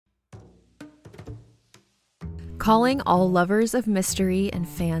Calling all lovers of mystery and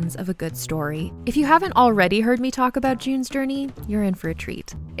fans of a good story. If you haven't already heard me talk about June's Journey, you're in for a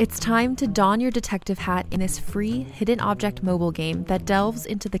treat. It's time to don your detective hat in this free hidden object mobile game that delves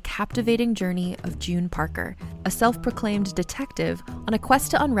into the captivating journey of June Parker, a self-proclaimed detective on a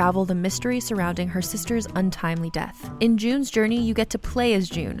quest to unravel the mystery surrounding her sister's untimely death. In June's Journey, you get to play as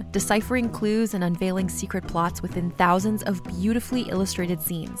June, deciphering clues and unveiling secret plots within thousands of beautifully illustrated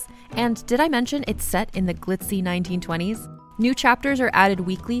scenes. And did I mention it's set in the glitzy 1920s? New chapters are added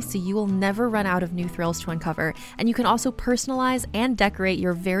weekly, so you will never run out of new thrills to uncover, and you can also personalize and decorate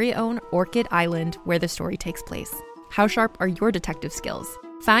your very own Orchid Island where the story takes place. How sharp are your detective skills?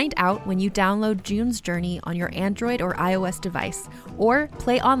 Find out when you download June's Journey on your Android or iOS device, or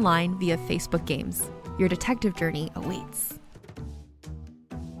play online via Facebook Games. Your detective journey awaits.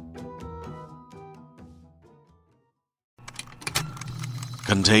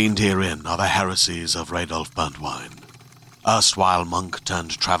 Contained herein are the heresies of Radolf Burntwine, erstwhile monk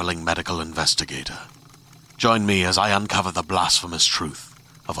turned traveling medical investigator. Join me as I uncover the blasphemous truth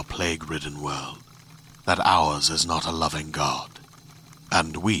of a plague-ridden world, that ours is not a loving God,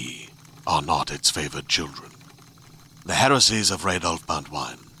 and we are not its favored children. The heresies of Radolf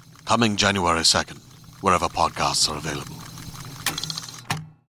Burntwine, coming January 2nd, wherever podcasts are available.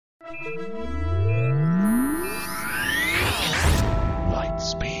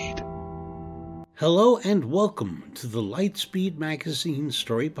 Lightspeed. Hello and welcome to the Lightspeed Magazine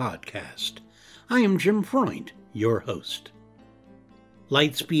Story Podcast. I am Jim Freund, your host.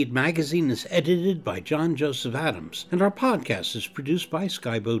 Lightspeed Magazine is edited by John Joseph Adams, and our podcast is produced by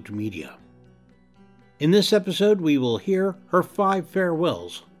Skyboat Media. In this episode, we will hear Her Five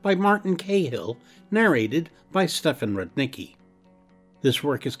Farewells by Martin Cahill, narrated by Stefan Rudnicki. This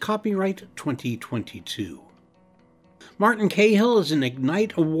work is copyright 2022. Martin Cahill is an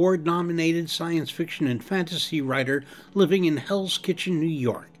Ignite Award-nominated science fiction and fantasy writer living in Hell's Kitchen, New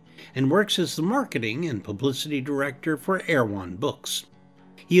York, and works as the marketing and publicity director for Erewhon Books.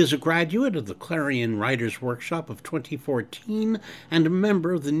 He is a graduate of the Clarion Writers Workshop of 2014 and a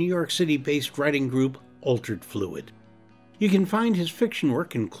member of the New York City-based writing group Altered Fluid. You can find his fiction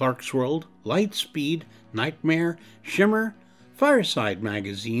work in Clarkesworld, Lightspeed, Nightmare, Shimmer, Fireside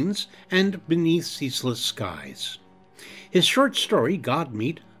magazines, and Beneath Ceaseless Skies. His short story,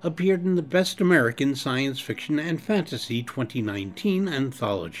 Godmeat, appeared in the Best American Science Fiction and Fantasy 2019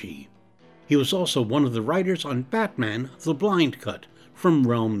 anthology. He was also one of the writers on Batman: The Blind Cut from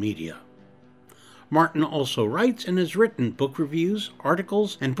Realm Media. Martin also writes and has written book reviews,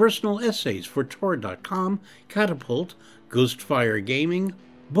 articles, and personal essays for Tor.com, Catapult, Ghostfire Gaming,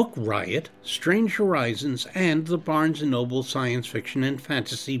 Book Riot, Strange Horizons, and the Barnes & Noble Science Fiction and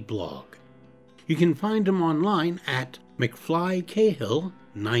Fantasy blog. You can find him online at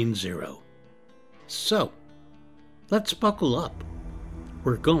McFlyCahill90. So, let's buckle up.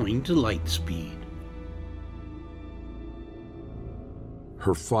 We're going to Lightspeed.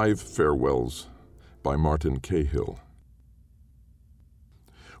 Her Five Farewells by Martin Cahill.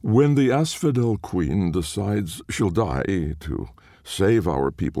 When the Asphodel Queen decides she'll die to save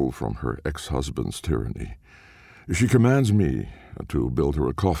our people from her ex-husband's tyranny, she commands me to build her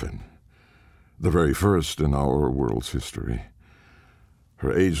a coffin, the very first in our world's history.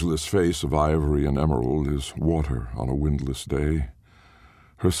 Her ageless face of ivory and emerald is water on a windless day.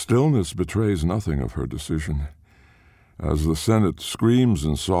 Her stillness betrays nothing of her decision. As the Senate screams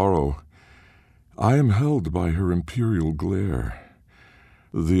in sorrow, I am held by her imperial glare,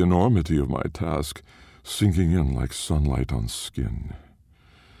 the enormity of my task sinking in like sunlight on skin.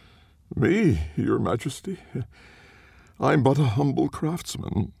 Me, your majesty? I'm but a humble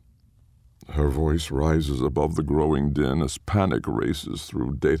craftsman. Her voice rises above the growing din as panic races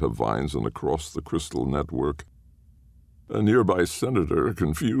through data vines and across the crystal network. A nearby senator,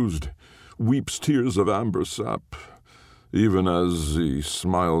 confused, weeps tears of amber sap, even as he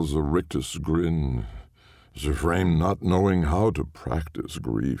smiles a rictus grin, Zephrem not knowing how to practice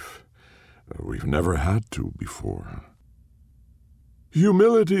grief. We've never had to before.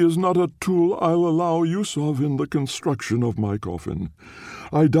 Humility is not a tool I'll allow use of in the construction of my coffin.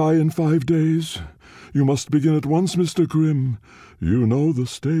 I die in 5 days. You must begin at once, Mr. Grimm. You know the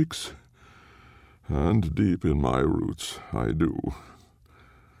stakes. And deep in my roots, I do.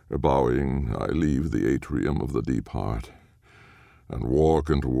 Bowing, I leave the atrium of the deep heart and walk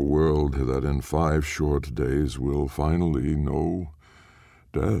into a world that in 5 short days will finally know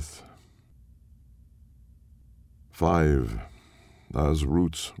death. 5. As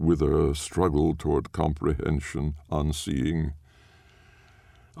roots wither, struggle toward comprehension, unseeing.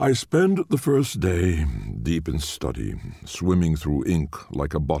 I spend the first day deep in study, swimming through ink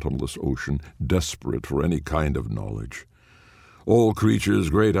like a bottomless ocean, desperate for any kind of knowledge. All creatures,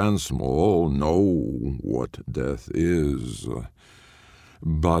 great and small, know what death is.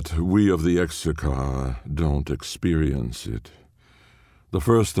 But we of the Execar don't experience it. The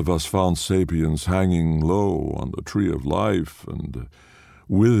first of us found sapiens hanging low on the tree of life, and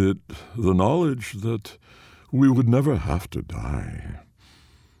with it the knowledge that we would never have to die.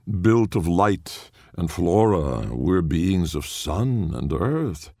 Built of light and flora, we're beings of sun and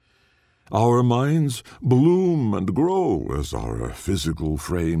earth. Our minds bloom and grow as our physical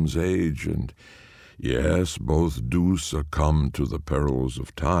frames age, and yes, both do succumb to the perils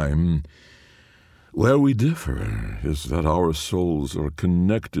of time. Where we differ is that our souls are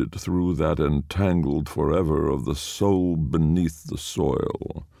connected through that entangled forever of the soul beneath the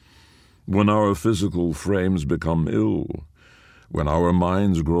soil. When our physical frames become ill, when our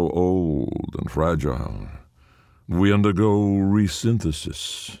minds grow old and fragile, we undergo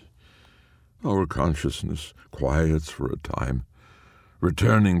resynthesis. Our consciousness quiets for a time,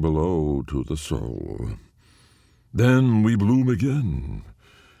 returning below to the soul. Then we bloom again,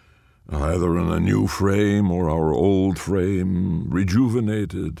 either in a new frame or our old frame,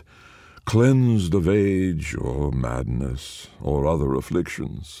 rejuvenated, cleansed of age or madness or other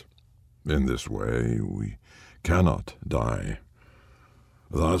afflictions. In this way we cannot die.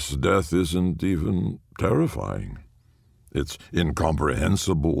 Thus death isn't even terrifying. It's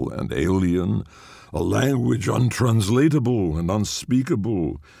incomprehensible and alien, a language untranslatable and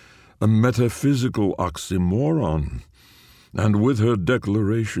unspeakable, a metaphysical oxymoron. And with her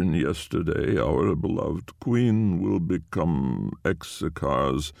declaration yesterday, our beloved Queen will become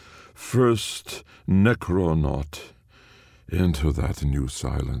Execar's first necronaut into that new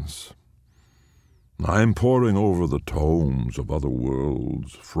silence. I'm poring over the tomes of other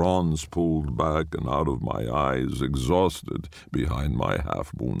worlds, fronds pulled back and out of my eyes, exhausted behind my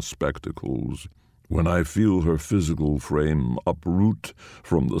half-moon spectacles, when I feel her physical frame uproot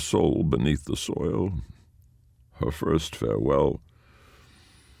from the soul beneath the soil. Her first farewell.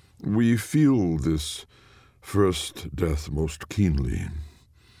 We feel this first death most keenly.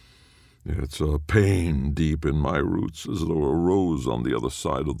 It's a pain deep in my roots, as though a rose on the other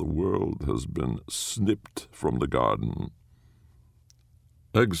side of the world has been snipped from the garden.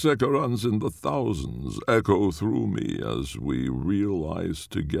 Execarans in the thousands echo through me as we realize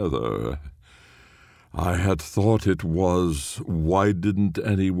together. I had thought it was, why didn't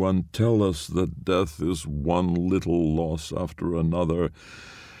anyone tell us that death is one little loss after another?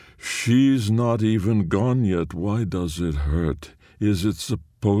 She's not even gone yet. Why does it hurt? Is it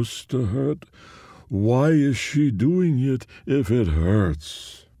supposed to hurt? Why is she doing it if it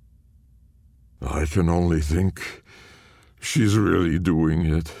hurts? I can only think she's really doing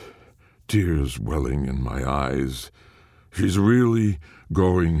it. Tears welling in my eyes. She's really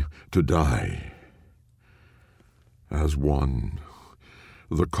going to die. As one,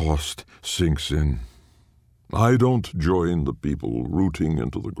 the cost sinks in. I don't join the people rooting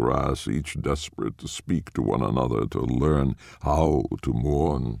into the grass, each desperate to speak to one another, to learn how to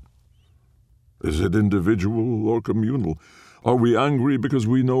mourn. Is it individual or communal? Are we angry because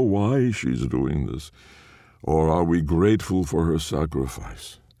we know why she's doing this? Or are we grateful for her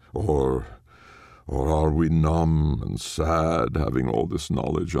sacrifice? Or are we numb and sad, having all this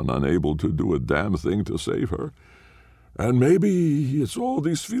knowledge and unable to do a damn thing to save her? And maybe it's all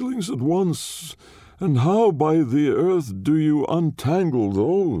these feelings at once. And how by the earth do you untangle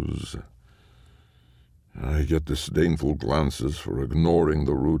those? I get disdainful glances for ignoring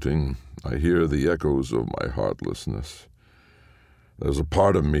the rooting. I hear the echoes of my heartlessness. There's a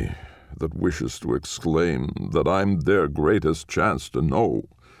part of me that wishes to exclaim that I'm their greatest chance to know,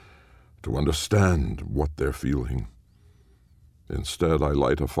 to understand what they're feeling. Instead, I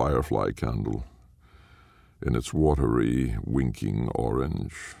light a firefly candle. In its watery, winking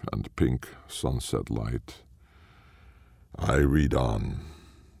orange and pink sunset light, I read on.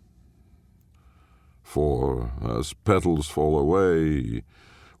 For, as petals fall away,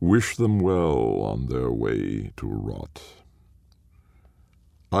 wish them well on their way to rot.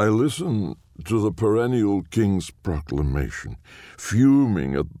 I listen to the perennial king's proclamation,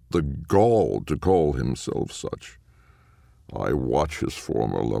 fuming at the gall to call himself such. I watch his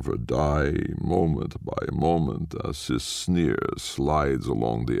former lover die, moment by moment, as his sneer slides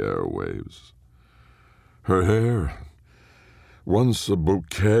along the airwaves. Her hair, once a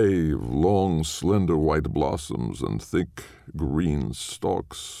bouquet of long, slender white blossoms and thick green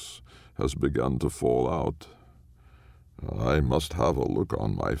stalks, has begun to fall out. I must have a look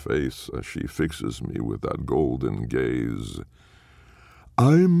on my face as she fixes me with that golden gaze.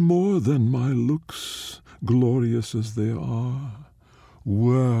 I'm more than my looks, glorious as they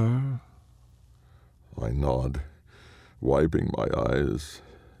were. I nod, wiping my eyes.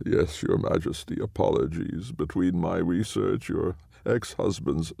 Yes, Your Majesty, apologies. Between my research, your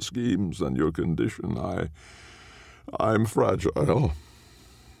ex-husband's schemes, and your condition, I'm fragile.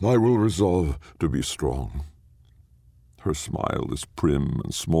 I will resolve to be strong. Her smile is prim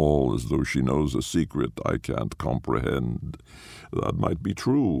and small, as though she knows a secret I can't comprehend. That might be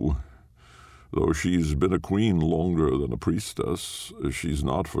true. Though she's been a queen longer than a priestess, she's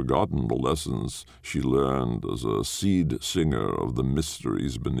not forgotten the lessons she learned as a seed singer of the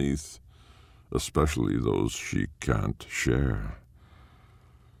mysteries beneath, especially those she can't share.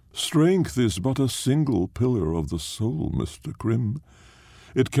 Strength is but a single pillar of the soul, Mr. Grimm.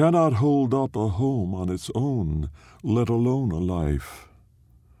 It cannot hold up a home on its own, let alone a life.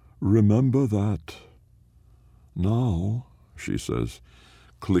 Remember that. Now, she says,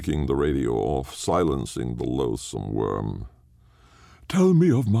 clicking the radio off, silencing the loathsome worm. Tell me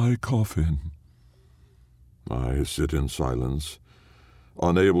of my coffin. I sit in silence,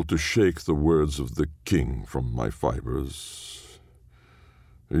 unable to shake the words of the king from my fibers.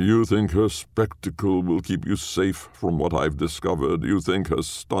 You think her spectacle will keep you safe from what I've discovered? You think her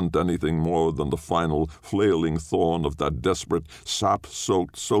stunt anything more than the final flailing thorn of that desperate,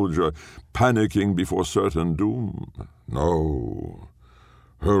 sap-soaked soldier panicking before certain doom? No.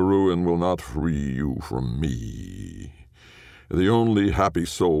 Her ruin will not free you from me. The only happy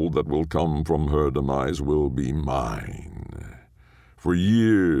soul that will come from her demise will be mine. For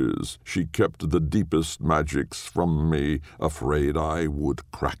years she kept the deepest magics from me, afraid I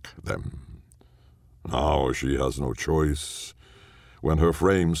would crack them. Now she has no choice. When her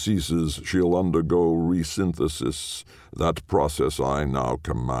frame ceases, she'll undergo resynthesis, that process I now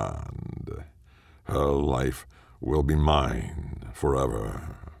command. Her life will be mine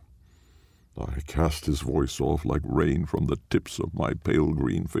forever. I cast his voice off like rain from the tips of my pale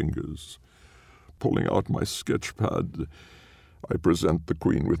green fingers. Pulling out my sketch pad, I present the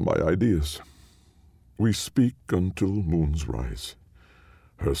queen with my ideas. We speak until moons rise.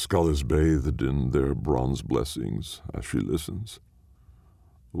 Her skull is bathed in their bronze blessings as she listens.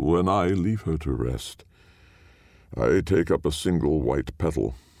 When I leave her to rest, I take up a single white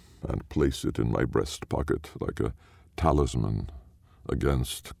petal and place it in my breast pocket like a talisman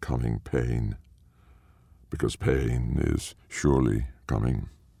against coming pain, because pain is surely coming.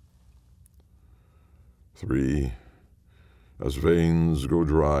 3. As veins go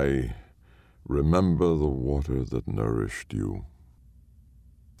dry, remember the water that nourished you.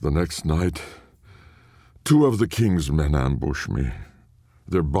 The next night, 2 of the king's men ambush me.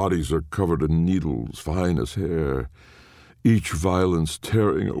 Their bodies are covered in needles, fine as hair, each violence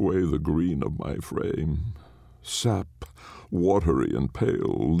tearing away the green of my frame. Sap, watery and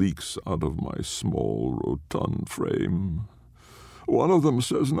pale, leaks out of my small, rotund frame. One of them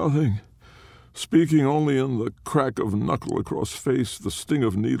says nothing, speaking only in the crack of knuckle across face, the sting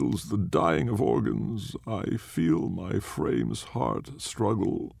of needles, the dying of organs. I feel my frame's heart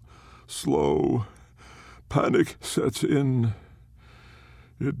struggle. Slow, panic sets in.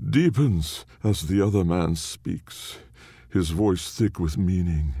 It deepens as the other man speaks, his voice thick with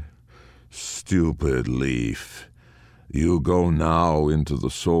meaning. Stupid leaf, you go now into the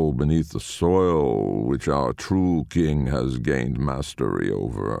soul beneath the soil, which our true king has gained mastery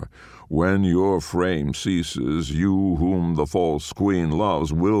over. When your frame ceases, you whom the false queen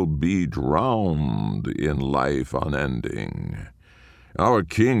loves will be drowned in life unending. Our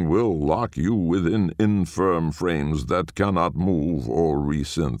king will lock you within infirm frames that cannot move or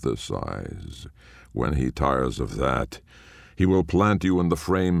resynthesize. When he tires of that, he will plant you in the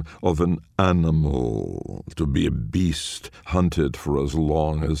frame of an animal, to be a beast hunted for as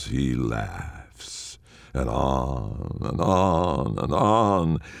long as he laughs. And on, and on, and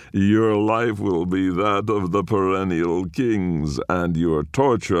on. Your life will be that of the perennial kings, and your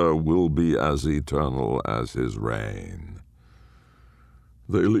torture will be as eternal as his reign.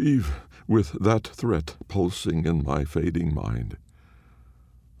 They leave with that threat pulsing in my fading mind.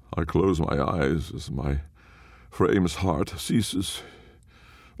 I close my eyes as my frame's heart ceases,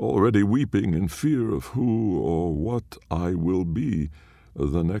 already weeping in fear of who or what I will be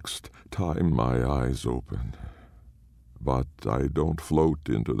the next time my eyes open. But I don't float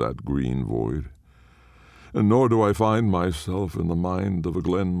into that green void, and nor do I find myself in the mind of a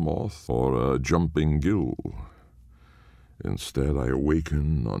glen moth or a jumping gill. Instead, I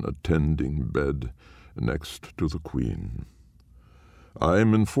awaken on a tending bed next to the queen. I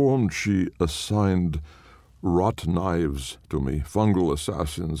am informed she assigned wrought knives to me, fungal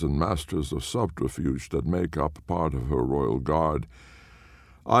assassins and masters of subterfuge that make up part of her royal guard,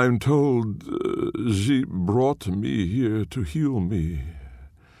 I'm told she brought me here to heal me.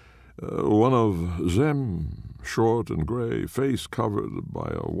 One of them, short and gray, face covered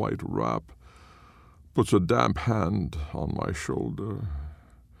by a white wrap, puts a damp hand on my shoulder.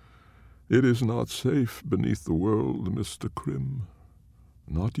 It is not safe beneath the world, Mr. Krim.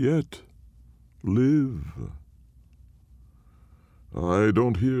 Not yet. Live. I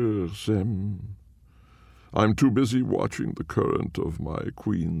don't hear them. I'm too busy watching the current of my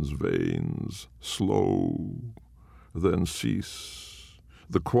queen's veins slow, then cease.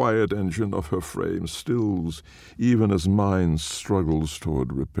 The quiet engine of her frame stills, even as mine struggles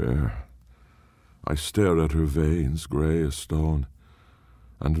toward repair. I stare at her veins, gray as stone,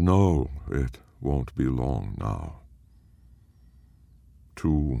 and know it won't be long now.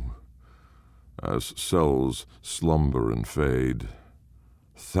 Two, as cells slumber and fade,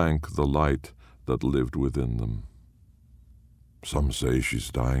 thank the light that lived within them. Some say she's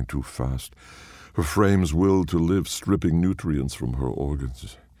dying too fast, her frame's will to live stripping nutrients from her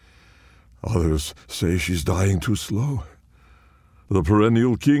organs. Others say she's dying too slow. The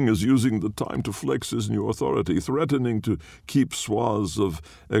perennial king is using the time to flex his new authority, threatening to keep swaths of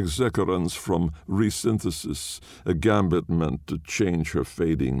exequerence from resynthesis, a gambit meant to change her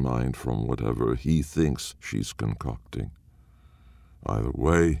fading mind from whatever he thinks she's concocting. Either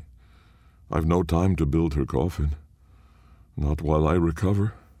way, I've no time to build her coffin. Not while I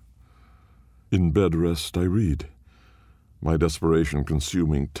recover. In bed rest I read, my desperation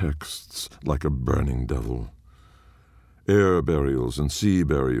consuming texts like a burning devil. Air burials and sea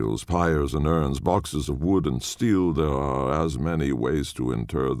burials, pyres and urns, boxes of wood and steel, there are as many ways to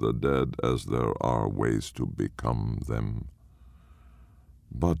inter the dead as there are ways to become them.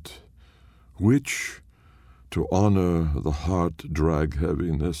 But which to honor the heart-drag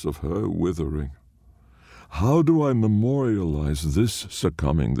heaviness of her withering? How do I memorialize this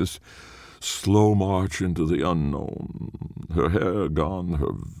succumbing, this slow march into the unknown? Her hair gone,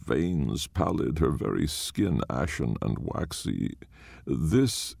 her veins pallid, her very skin ashen and waxy.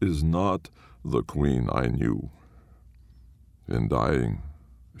 This is not the queen I knew. In dying,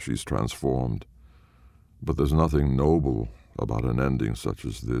 she's transformed. But there's nothing noble about an ending such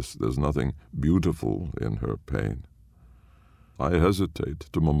as this. There's nothing beautiful in her pain. I hesitate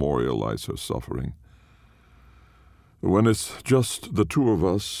to memorialize her suffering. When it's just the two of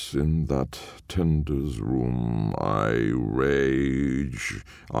us in that tender's room, I rage,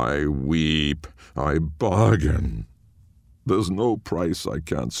 I weep, I bargain. There's no price I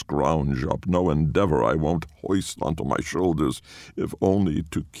can't scrounge up, no endeavor I won't hoist onto my shoulders, if only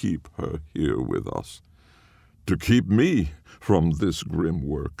to keep her here with us. To keep me from this grim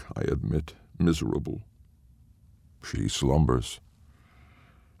work, I admit, miserable. She slumbers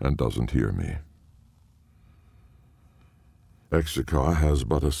and doesn't hear me. Exeter has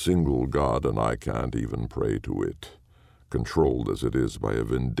but a single god, and I can't even pray to it, controlled as it is by a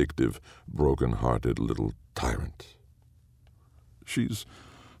vindictive, broken-hearted little tyrant. She's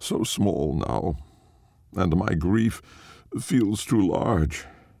so small now, and my grief feels too large.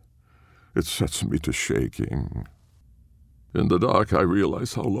 It sets me to shaking. In the dark, I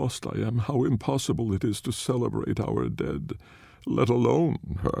realize how lost I am, how impossible it is to celebrate our dead, let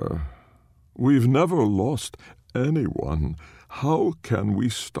alone her. We've never lost anyone. How can we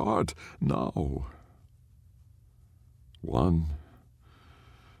start now? One,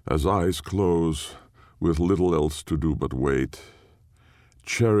 as eyes close, with little else to do but wait,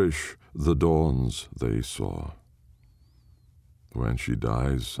 cherish the dawns they saw. When she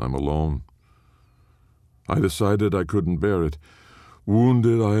dies, I'm alone. I decided I couldn't bear it.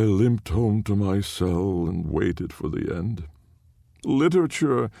 Wounded, I limped home to my cell and waited for the end.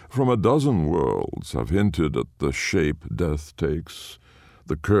 Literature from a dozen worlds have hinted at the shape death takes,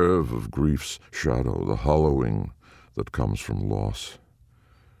 the curve of grief's shadow, the hollowing that comes from loss.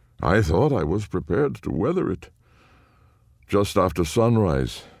 I thought I was prepared to weather it. Just after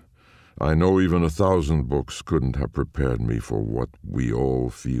sunrise, I know even 1,000 books couldn't have prepared me for what we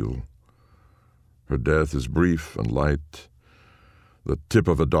all feel. Her death is brief and light, the tip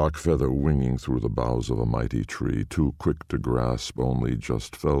of a dark feather winging through the boughs of a mighty tree, too quick to grasp, only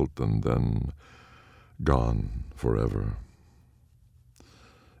just felt, and then gone forever.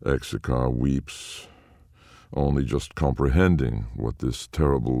 Exeter weeps, only just comprehending what this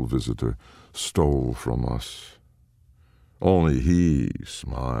terrible visitor stole from us. Only he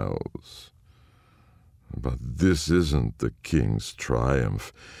smiles. But this isn't the king's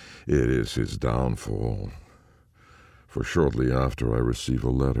triumph. It is his downfall. For shortly after I receive a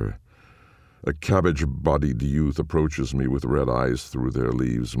letter. A cabbage-bodied youth approaches me with red eyes through their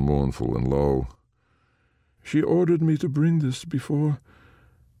leaves, mournful and low. She ordered me to bring this before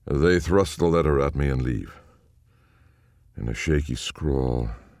They thrust the letter at me and leave. In a shaky scrawl,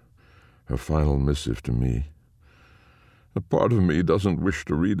 her final missive to me. A part of me doesn't wish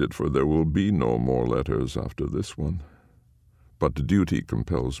to read it, for there will be no more letters after this one. But duty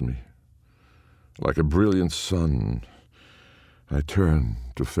compels me. Like a brilliant sun, I turn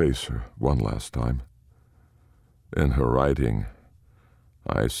to face her one last time. In her writing,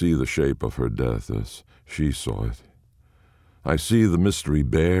 I see the shape of her death as she saw it. I see the mystery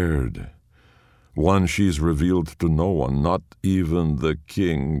bared, one she's revealed to no one, not even the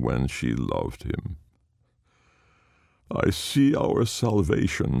king when she loved him. I see our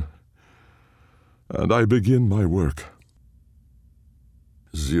salvation, and I begin my work.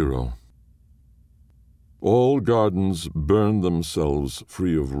 0. All gardens burn themselves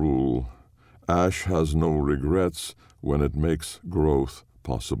free of rule. Ash has no regrets when it makes growth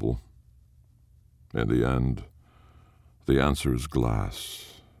possible. In the end, the answer is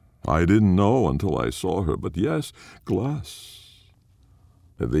glass. I didn't know until I saw her, but yes, glass.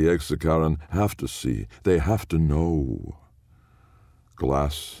 The Execaran have to see. They have to know.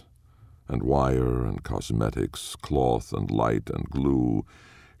 Glass and wire and cosmetics, cloth and light and glue.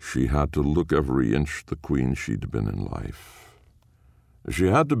 She had to look every inch the queen she'd been in life. She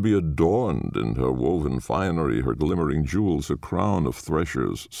had to be adorned in her woven finery, her glimmering jewels, her crown of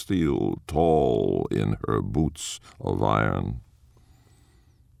threshers, steel, tall in her boots of iron.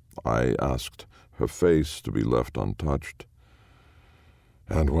 I asked her face to be left untouched,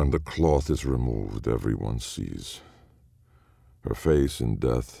 and when the cloth is removed, everyone sees. Her face in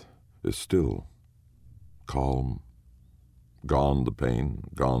death is still, calm, gone the pain,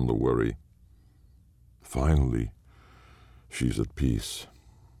 gone the worry. Finally, she's at peace.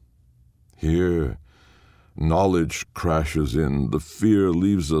 Here, knowledge crashes in, the fear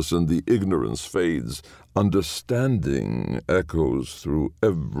leaves us, and the ignorance fades. Understanding echoes through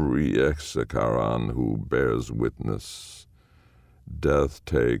every Execaran who bears witness. Death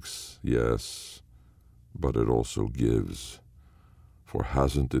takes, yes, but it also gives. For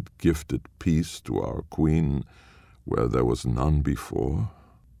hasn't it gifted peace to our queen where there was none before?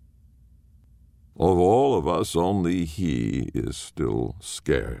 Of all of us, only he is still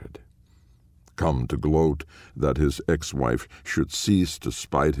scared. Come to gloat that his ex-wife should cease to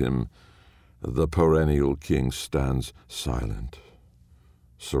spite him, the perennial king stands silent.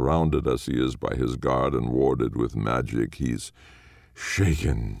 Surrounded as he is by his guard and warded with magic, he's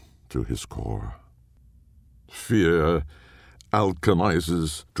shaken to his core. Fear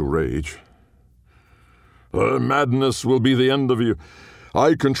alchemizes to rage. Madness will be the end of you.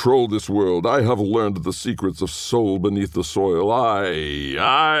 I control this world. I have learned the secrets of soul beneath the soil.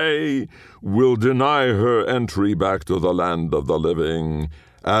 I will deny her entry back to the land of the living,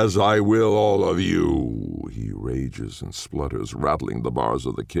 as I will all of you. He rages and splutters, rattling the bars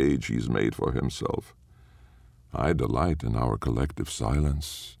of the cage he's made for himself. I delight in our collective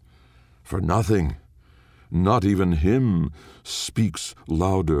silence, for nothing, not even him, speaks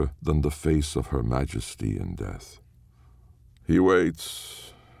louder than the face of Her Majesty in death. He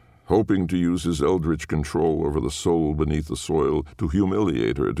waits, hoping to use his eldritch control over the soul beneath the soil to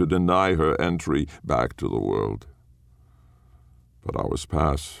humiliate her, to deny her entry back to the world. But hours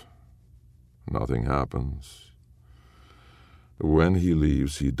pass. Nothing happens. When he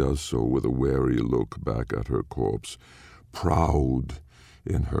leaves, he does so with a wary look back at her corpse, proud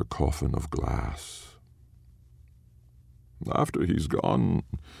in her coffin of glass. After he's gone,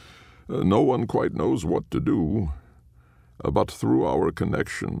 no one quite knows what to do. But through our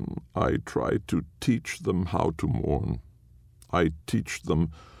connection, I try to teach them how to mourn. I teach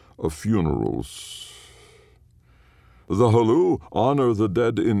them of funerals. The Halu honor the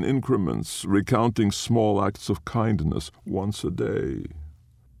dead in increments, recounting small acts of kindness once a day.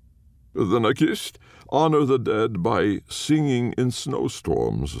 The Nakist honor the dead by singing in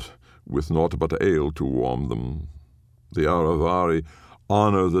snowstorms, with naught but ale to warm them. The Aravari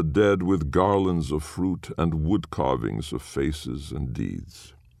honor the dead with garlands of fruit and wood carvings of faces and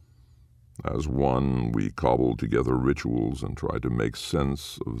deeds. As one, we cobble together rituals and try to make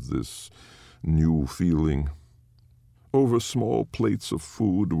sense of this new feeling. Over small plates of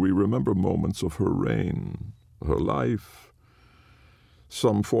food, we remember moments of her reign, her life.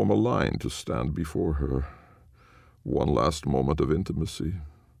 Some form a line to stand before her. One last moment of intimacy,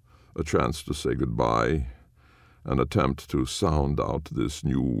 a chance to say goodbye, an attempt to sound out this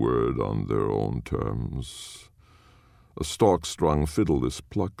new word on their own terms. A stalk-strung fiddle is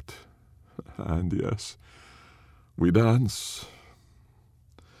plucked, and yes, we dance.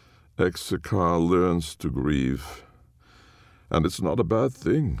 Execar learns to grieve, and it's not a bad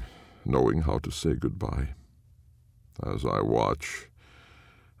thing, knowing how to say goodbye. As I watch,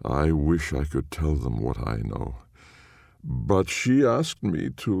 I wish I could tell them what I know. But she asked me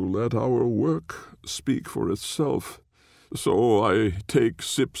to let our work speak for itself. So I take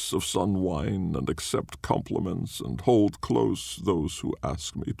sips of sun wine and accept compliments and hold close those who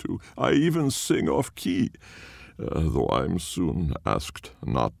ask me to. I even sing off key, though I'm soon asked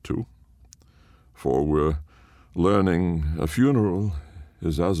not to. For we're learning a funeral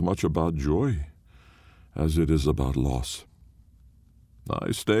is as much about joy as it is about loss.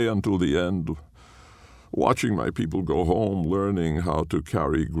 I stay until the end, watching my people go home, learning how to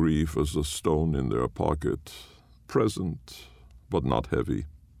carry grief as a stone in their pocket, present but not heavy.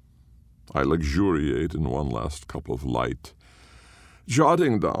 I luxuriate in one last cup of light,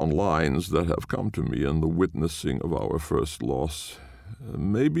 jotting down lines that have come to me in the witnessing of our first loss.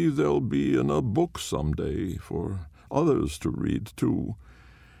 Maybe they'll be in a book someday for others to read too.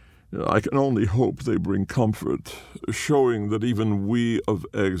 I can only hope they bring comfort, showing that even we of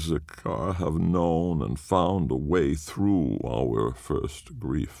Exeter have known and found a way through our first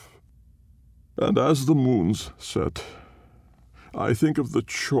grief. And as the moons set, I think of the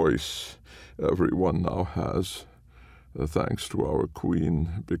choice everyone now has, thanks to our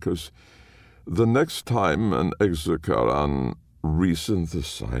queen, because the next time an Exeteran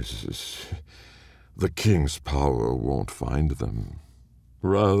resynthesizes, the king's power won't find them.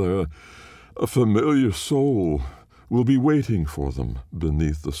 Rather, a familiar soul will be waiting for them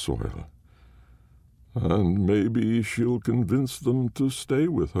beneath the soil. And maybe she'll convince them to stay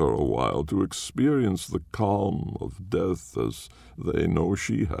with her a while, to experience the calm of death as they know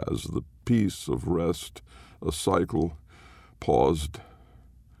she has, the peace of rest, a cycle paused.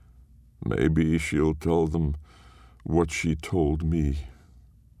 Maybe she'll tell them what she told me.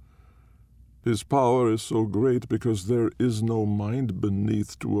 His power is so great because there is no mind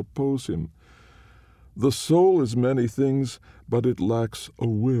beneath to oppose him. The soul is many things, but it lacks a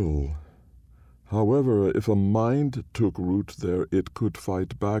will. However, if a mind took root there, it could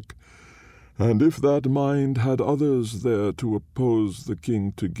fight back. And if that mind had others there to oppose the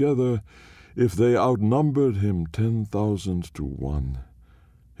king together, if they outnumbered him 10,000 to 1,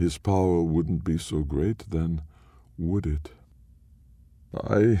 his power wouldn't be so great then, would it?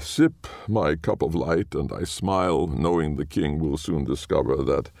 I sip my cup of light and I smile, knowing the king will soon discover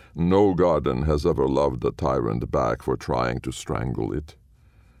that no garden has ever loved a tyrant back for trying to strangle it.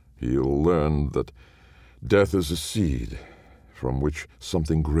 He'll learn that death is a seed from which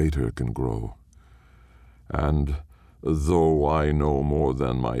something greater can grow. And though I know more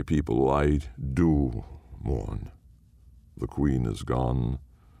than my people, I do mourn. The queen is gone.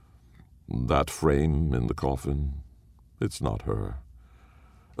 That frame in the coffin, it's not her.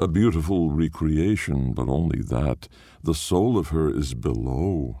 A beautiful recreation, but only that. The soul of her is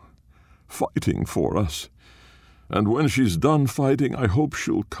below, fighting for us. And when she's done fighting, I hope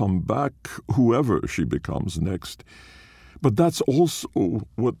she'll come back, whoever she becomes next. But that's also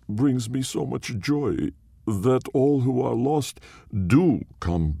what brings me so much joy, that all who are lost do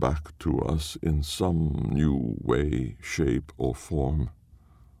come back to us in some new way, shape, or form.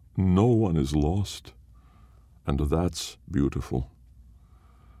 No one is lost, and that's beautiful.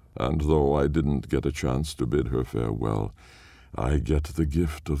 And though I didn't get a chance to bid her farewell, I get the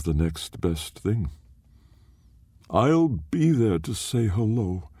gift of the next best thing. I'll be there to say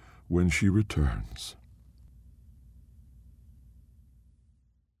hello when she returns.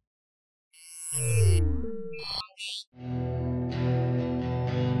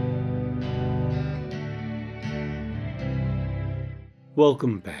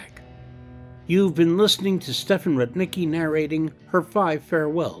 Welcome back. You've been listening to Stefan Rudnicki narrating Her 5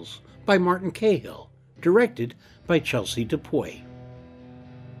 Farewells by Martin Cahill, directed by Chelsea Dupuy.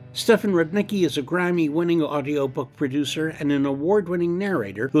 Stefan Rudnicki is a Grammy-winning audiobook producer and an award-winning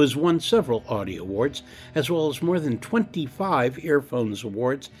narrator who has won several audio awards, as well as more than 25 Earphones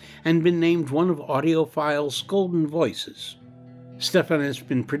Awards, and been named one of AudioPhile's Golden Voices. Stefan has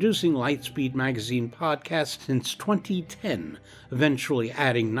been producing Lightspeed Magazine podcasts since 2010, eventually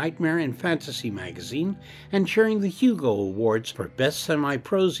adding Nightmare and Fantasy Magazine, and sharing the Hugo Awards for Best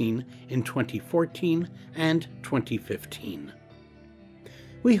Semi-Prozine in 2014 and 2015.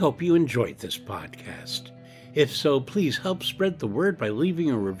 We hope you enjoyed this podcast. If so, please help spread the word by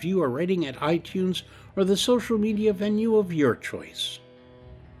leaving a review or rating at iTunes or the social media venue of your choice.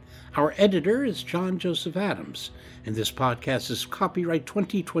 Our editor is John Joseph Adams, and this podcast is copyright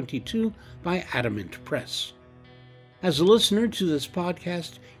 2022 by Adamant Press. As a listener to this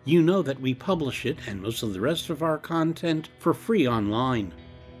podcast, you know that we publish it and most of the rest of our content for free online.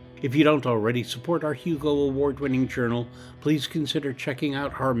 If you don't already support our Hugo Award-winning journal, please consider checking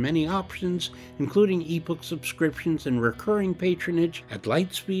out our many options, including ebook subscriptions and recurring patronage at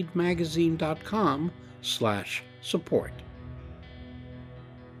lightspeedmagazine.com/support.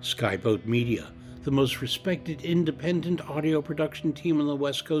 Skyboat Media, the most respected independent audio production team on the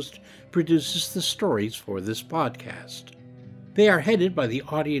West Coast, produces the stories for this podcast. They are headed by the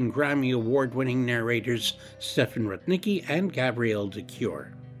Audie and Grammy Award-winning narrators Stefan Rudnicki and Gabrielle DeCure.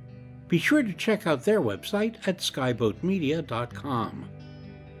 Be sure to check out their website at skyboatmedia.com.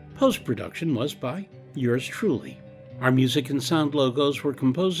 Post-production was by yours truly. Our music and sound logos were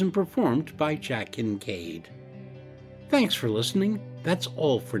composed and performed by Jack Kincaid. Thanks for listening. That's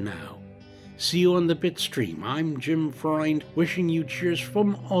all for now. See you on the Bitstream. I'm Jim Freund, wishing you cheers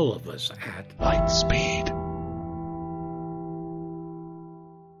from all of us at Lightspeed.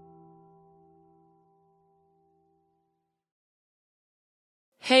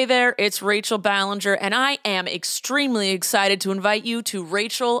 Hey there, it's Rachel Ballinger, and I am extremely excited to invite you to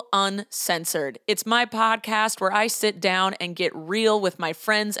Rachel Uncensored. It's my podcast where I sit down and get real with my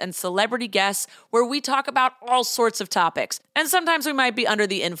friends and celebrity guests, where we talk about all sorts of topics. And sometimes we might be under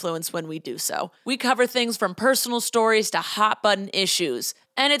the influence when we do so. We cover things from personal stories to hot-button issues.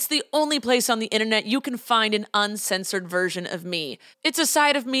 And it's the only place on the internet you can find an uncensored version of me. It's a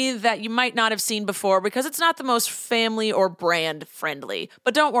side of me that you might not have seen before because it's not the most family or brand friendly.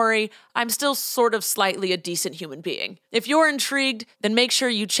 But don't worry, I'm still sort of slightly a decent human being. If you're intrigued, then make sure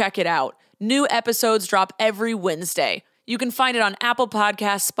you check it out. New episodes drop every Wednesday. You can find it on Apple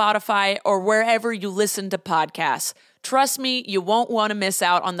Podcasts, Spotify, or wherever you listen to podcasts. Trust me, you won't want to miss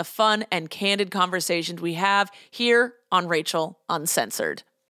out on the fun and candid conversations we have here on Rachel Uncensored.